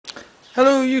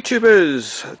Hello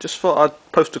YouTubers! Just thought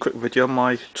I'd post a quick video on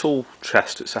my tool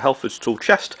chest. It's a Halfords tool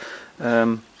chest,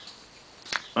 and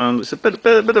it's a bit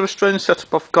of a strange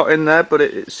setup I've got in there, but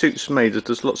it suits me.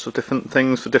 There's lots of different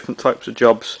things for different types of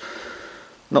jobs,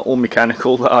 not all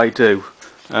mechanical, that I do.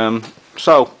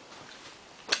 So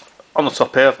on the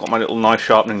top here I've got my little knife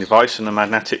sharpening device and a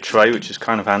magnetic tray, which is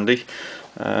kind of handy.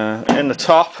 In the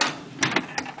top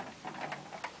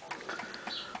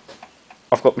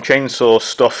I've got my chainsaw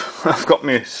stuff. I've got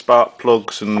my spark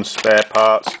plugs and spare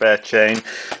parts, spare chain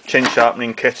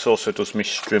sharpening kit, also does my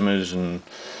strimmers and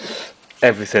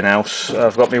everything else.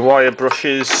 I've got my wire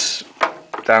brushes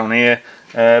down here,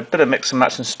 a bit of mix and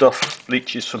match and stuff,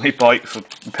 leeches for my bike for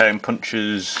repairing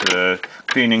punches,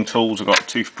 cleaning tools. I've got a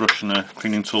toothbrush and a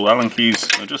cleaning tool, Allen keys,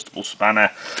 an adjustable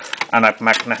spanner, and a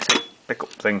magnetic pickup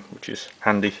thing, which is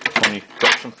handy when you've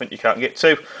got something you can't get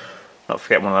to. Not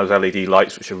forget one of those LED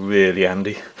lights, which are really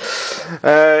handy.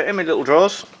 In my little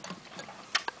drawers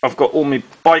I've got all my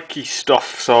bikey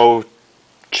stuff, so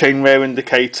chain wear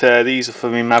indicator. These are for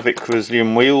my Mavic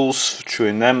Resilient wheels, for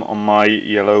chewing them on my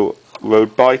yellow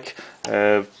road bike.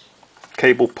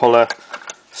 Cable puller,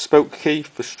 spoke key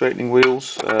for straightening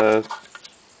wheels,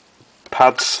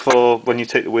 pads for when you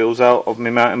take the wheels out of my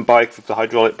mountain bike with the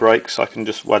hydraulic brakes. I can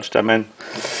just wedge them in.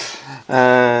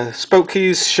 Spoke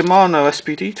keys, Shimano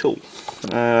SPD tool.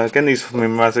 Again, these are for my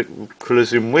Mavic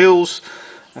Resilient wheels.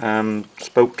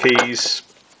 Spoke keys,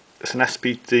 it's an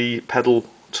SPD pedal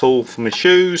tool for my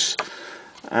shoes,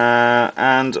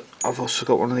 and I've also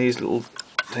got one of these little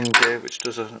things here which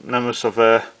does a numbers of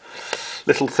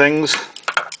little things,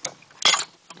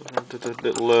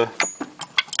 little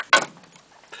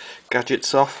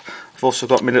gadgets off. I've also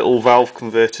got my little valve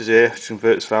converters here, which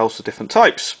converts valves to different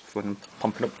types when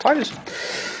pumping up tyres.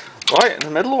 Right, in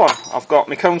the middle one I've got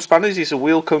my cone spanners. These are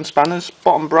wheel cone spanners,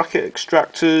 bottom bracket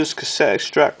extractors, cassette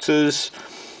extractors,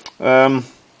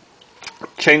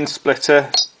 chain splitter.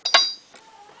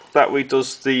 That way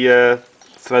does the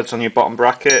threads on your bottom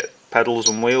bracket, pedals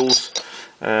and wheels.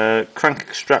 Crank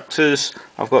extractors.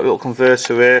 I've got a little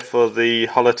converter here for the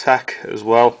Holotech as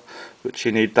well, which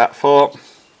you need that for.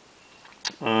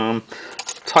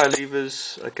 Tyre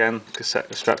levers, again cassette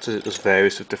extractors. It does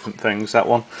various of different things, that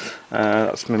one.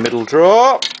 That's my middle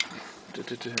drawer.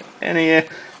 In here,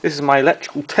 this is my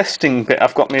electrical testing bit.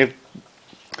 I've got my,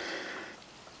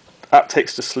 that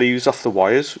takes the sleeves off the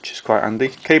wires, which is quite handy.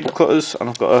 Cable cutters, and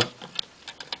I've got a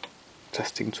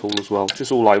testing tool as well, which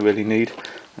is all I really need.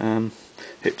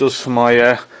 It does for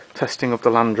my testing of the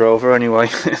Land Rover anyway.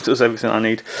 It does everything I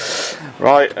need.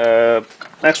 Right,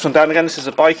 next one down again. This is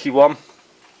a bikey one.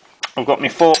 I've got my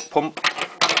fork pump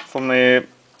from the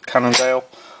Cannondale.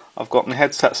 I've got my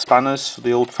headset spanners for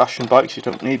the old-fashioned bikes. You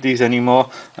don't need these anymore.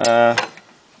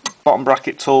 Bottom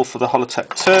bracket tool for the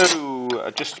Holotech 2.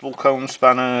 Adjustable cone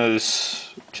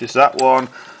spanners, which is that one.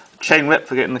 Chain whip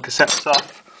for getting the cassettes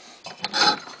off.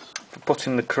 For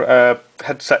putting the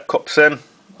headset cups in,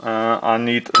 I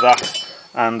need that,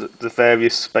 and the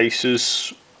various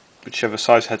spacers, whichever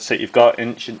size headset you've got,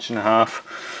 inch and a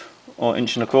half, or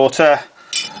inch and a quarter.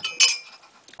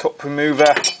 Cup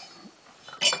remover,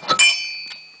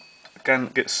 again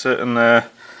gets certain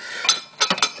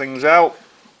things out.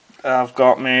 I've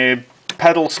got my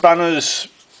pedal spanners,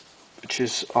 which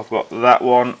is, I've got that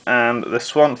one and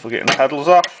this one for getting pedals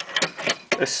off.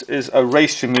 This is a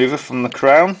race remover from the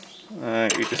crown.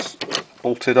 You just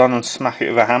bolt it on and smack it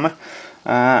with a hammer.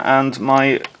 And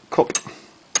my cup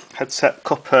headset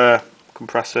cup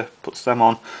compressor, puts them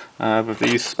on with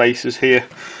these spacers here.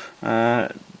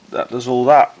 That does all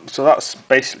that. So that's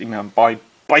basically my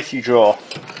bikey drawer.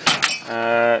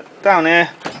 Down here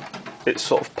it's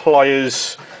sort of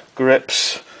pliers,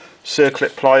 grips,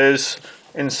 circlip pliers.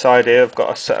 Inside here I've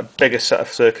got a bigger set of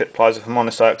circuit pliers. If I'm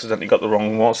honest, I accidentally got the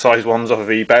wrong size ones off of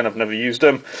eBay and I've never used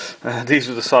them. These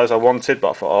were the size I wanted,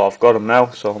 but I thought, oh, I've got them now,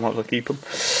 so I might as well keep them.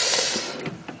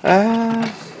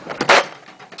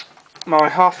 My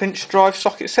 1/2 inch drive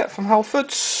socket set from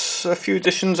Halfords. A few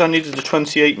additions. I needed a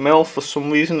 28mm for some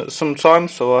reason at some time,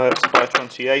 so I had to buy a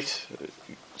 28.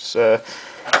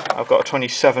 I've got a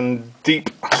 27 deep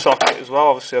socket as well.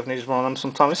 Obviously I've needed one of them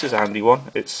sometime. This is a handy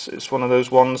one. It's one of those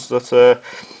ones that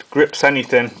grips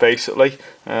anything basically.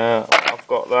 I've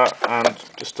got that, and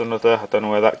just another, I don't know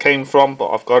where that came from,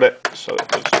 but I've got it, so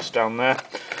it's just down there.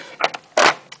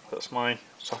 That's my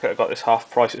socket. I got this half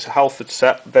price. It's a Halfords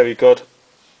set, very good.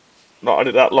 Not had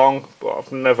it that long, but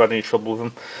I've never had any trouble with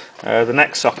them. The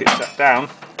next socket set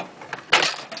down,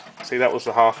 see, that was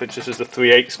the 1/2 inch. This is the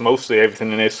 3/8. Mostly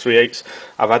everything in here is 3/8.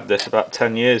 I've had this about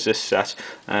 10 years, this set.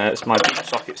 It's my deep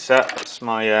socket set. It's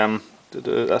my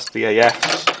that's the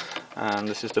AFs. and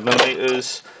this is the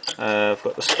millimeters. I've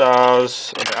got the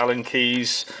stars and the Allen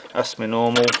keys. That's my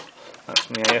normal. That's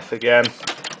my AF again.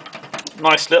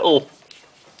 Nice little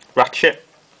ratchet.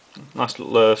 Nice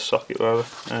little socket rather.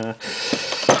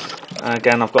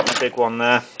 Again, I've got my big one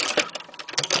there.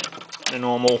 The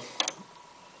normal.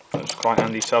 It's quite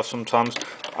handy to have sometimes.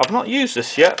 I've not used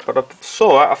this yet, but I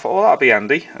saw it. I thought, well, that'd be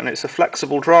handy. And it's a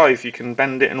flexible drive. You can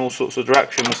bend it in all sorts of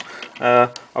directions.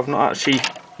 I've not actually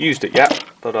used it yet,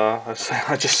 but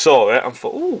I just saw it and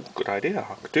thought, oh, good idea.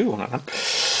 I could do one of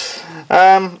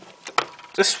them.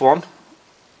 This one,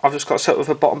 I've just got set with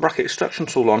a bottom bracket extraction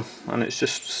tool on, and it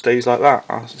just stays like that.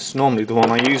 It's normally the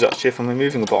one I use actually if I'm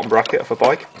removing a bottom bracket off a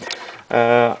bike.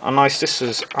 This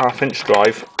is 1/2 inch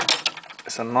drive.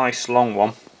 It's a nice long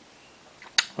one.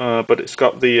 But it's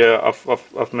got the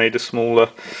I've made a smaller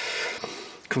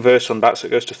converter on the back, so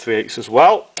it goes to 3/8 as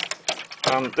well.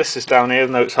 And this is down here,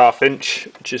 though it's 1/2 inch,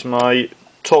 which is my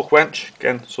torque wrench.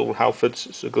 Again, it's all Halfords.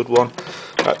 It's a good one.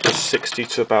 That does 60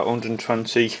 to about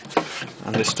 120,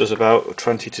 and this does about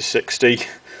 20 to 60.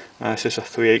 This is a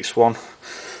 3/8 one. So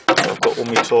I've got all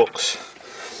my torques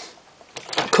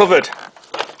covered.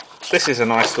 This is a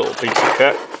nice little piece of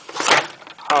kit.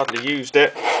 Hardly used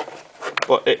it,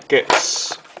 but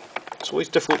it's always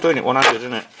difficult doing it one-handed,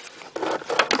 isn't it?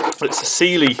 It's a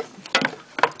Sealy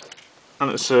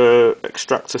and it's a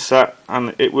extractor set,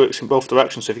 and it works in both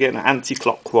directions. So if you're getting an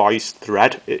anti-clockwise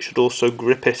thread, it should also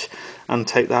grip it and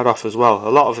take that off as well. A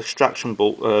lot of extraction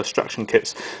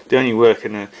kits, they only work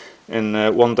in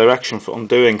one direction for what I'm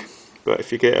doing, but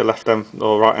if you get a left hand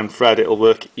or right hand thread, it'll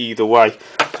work either way.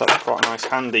 So that's quite a nice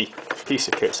handy piece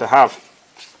of kit to have.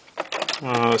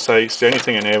 So it's the only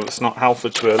thing in here that's not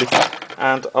Halfords really.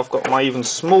 And I've got my even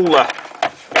smaller.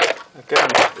 Again,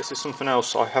 this is something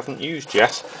else I haven't used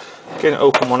yet. Getting it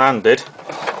open one-handed.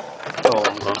 Oh,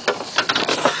 hold on.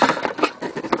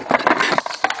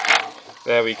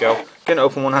 There we go. Getting it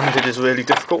open one-handed is really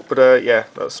difficult, but yeah,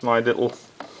 that's my little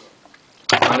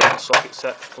socket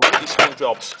set for really small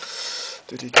jobs.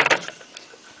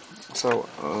 So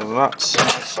that's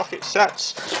my socket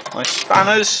sets. My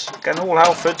spanners, again all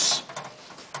Halfords.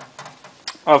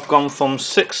 I've gone from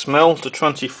 6mm to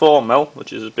 24mm,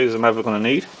 which is as big as I'm ever going to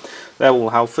need. They're all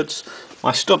Halfords.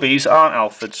 My stubbies aren't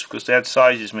Halfords because they had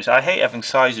sizes missing. I hate having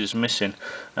sizes missing.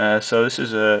 So this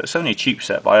is it's only a cheap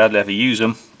set, but I hardly ever use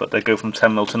them. But they go from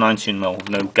 10mm to 19mm with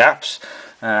no gaps.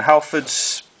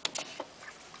 Halfords.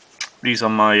 These are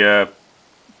my I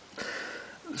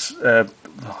forgot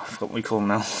what we call them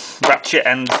now. Ratchet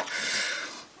end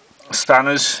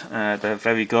spanners. They're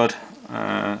very good.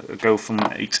 Go from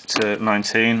 8 to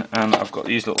 19, and I've got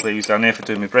these little babies down here for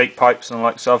doing my brake pipes and the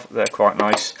likes of. They're quite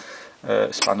nice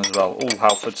spanners as well. All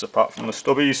Halfords apart from the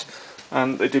stubbies,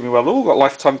 and they do me well. All got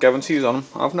lifetime guarantees on them.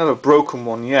 I've never broken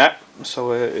one yet,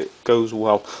 so it goes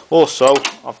well. Also,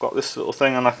 I've got this little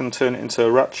thing, and I can turn it into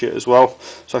a ratchet as well,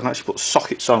 so I can actually put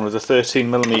sockets on with a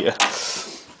 13mm.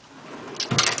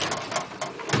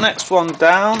 Next one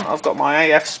down, I've got my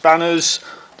AF spanners.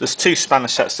 There's 2 spanner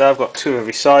sets there. I've got 2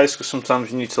 every size because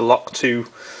sometimes you need to lock two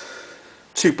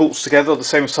bolts together the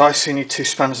same size, so you need 2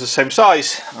 spanners the same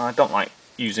size. I don't like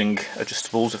using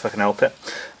adjustables if I can help it.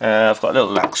 I've got a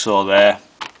little hacksaw there,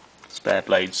 spare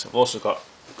blades. I've also got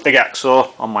a big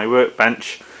hacksaw on my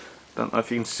workbench. Don't know if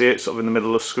you can see it, sort of in the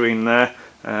middle of the screen there.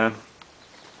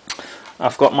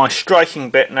 I've got my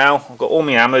striking bit now. I've got all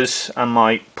my hammers and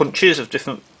my punches of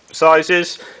different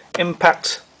sizes.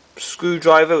 Impact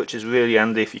screwdriver, which is really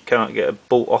handy if you cannot get a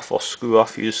bolt off or screw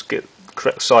off. You just get the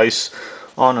correct size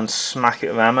on and smack it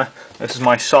with a hammer. This is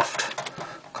my soft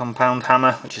compound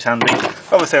hammer, which is handy.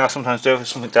 Other thing I sometimes do if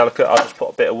it's something delicate, I'll just put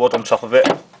a bit of wood on top of it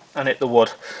and hit the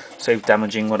wood, save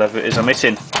damaging whatever it is I'm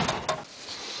hitting.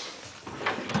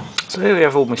 So here we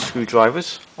have all my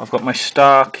screwdrivers. I've got my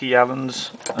Star key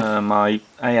Allens, my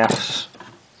AFs,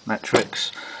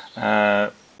 metrics,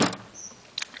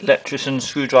 electrician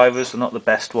screwdrivers. Are not the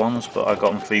best ones, but I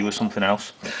got them free with something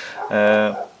else.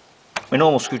 My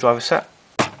normal screwdriver set,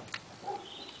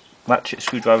 ratchet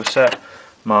screwdriver set,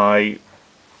 my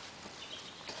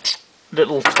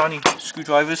little tiny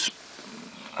screwdrivers,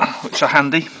 which are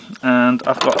handy, and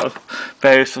I've got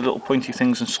various little pointy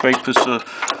things and scrapers for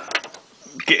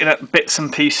getting at bits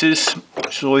and pieces,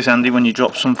 which is always handy when you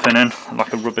drop something in,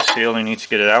 like a rubber seal and you need to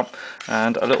get it out,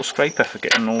 and a little scraper for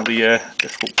getting all the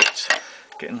difficult bits,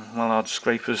 getting large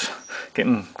scrapers,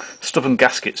 getting stubborn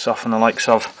gaskets off and the likes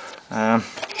of.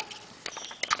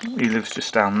 He lives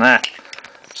just down there.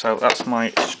 So that's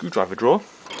my screwdriver drawer.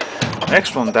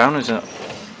 Next one down is a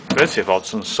variety of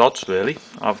odds and sods really.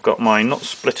 I've got my nut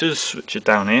splitters, which are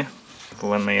down here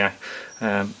for when I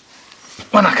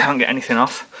can't get anything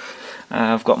off.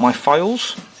 I've got my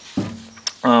files.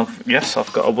 Yes,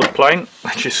 I've got a wood plane,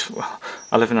 which is, well,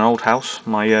 I live in an old house,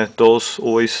 my doors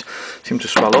always seem to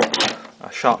swell up.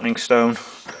 A sharpening stone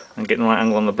and getting the right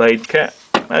angle on the blade kit.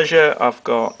 Measure, I've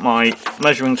got my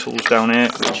measuring tools down here,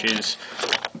 which is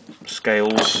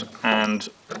scales and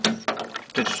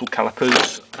digital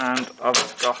calipers, and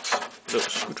I've got a little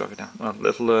screwdriver down, a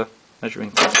little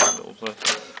measuring little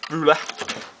ruler.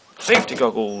 Safety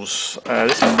goggles.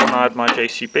 This is when I had my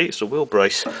JCB, it's a wheel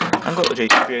brace. I haven't got the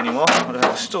JCB anymore, but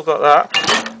I've still got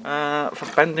that. For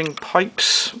bending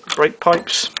pipes, brake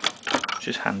pipes, which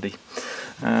is handy.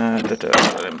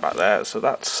 Back there, so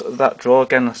that's that drawer.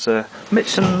 Again, that's a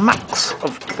mix and max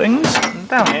of things. And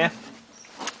down here,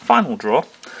 final drawer.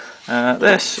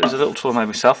 This is a little tool I made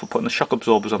myself for putting the shock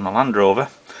absorbers on the Land Rover.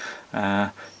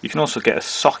 You can also get a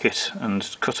socket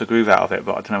and cut a groove out of it,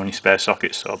 but I don't have any spare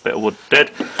sockets, so a bit of wood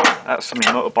did. That's for my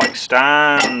motorbike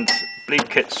stand, bleed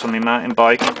kits for my mountain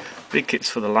bike, bleed kits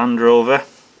for the Land Rover,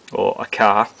 or a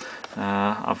car.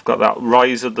 I've got that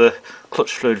rise of the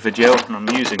clutch fluid video, and I'm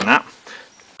using that.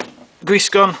 Grease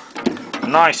gun,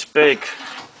 nice big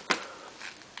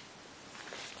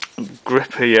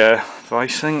grippy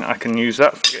vice thing. I can use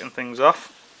that for getting things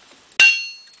off.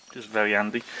 Just very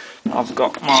handy. I've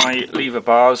got my lever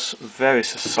bars, various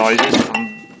sizes, from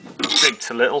big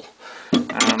to little.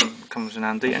 Comes in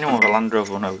handy. Anyone with a Land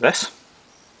Rover will know this.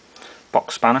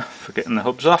 Box spanner for getting the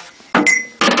hubs off.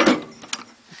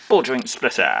 Ball joint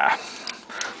splitter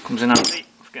comes in handy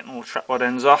for getting all the trapod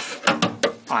ends off.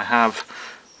 I have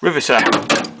riveter.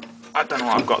 I don't know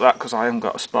why I've got that because I haven't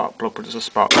got a spark plug, but it's a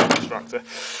spark plug extractor.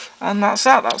 And that's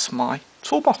that. That's my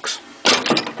toolbox.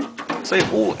 So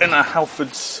all in a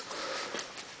Halfords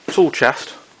tool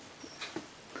chest.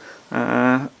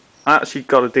 I actually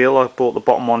got a deal. I bought the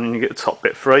bottom one and you get the top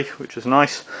bit free, which is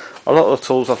nice. A lot of the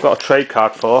tools I've got a trade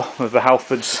card for with the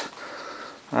Halfords.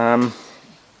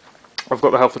 I've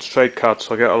got the Halfords trade card,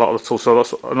 so I get a lot of the tools. So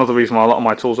that's another reason why a lot of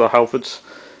my tools are Halfords,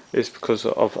 is because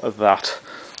of that.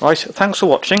 Right, thanks for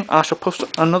watching. I shall post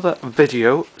another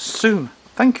video soon.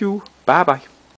 Thank you. Bye bye.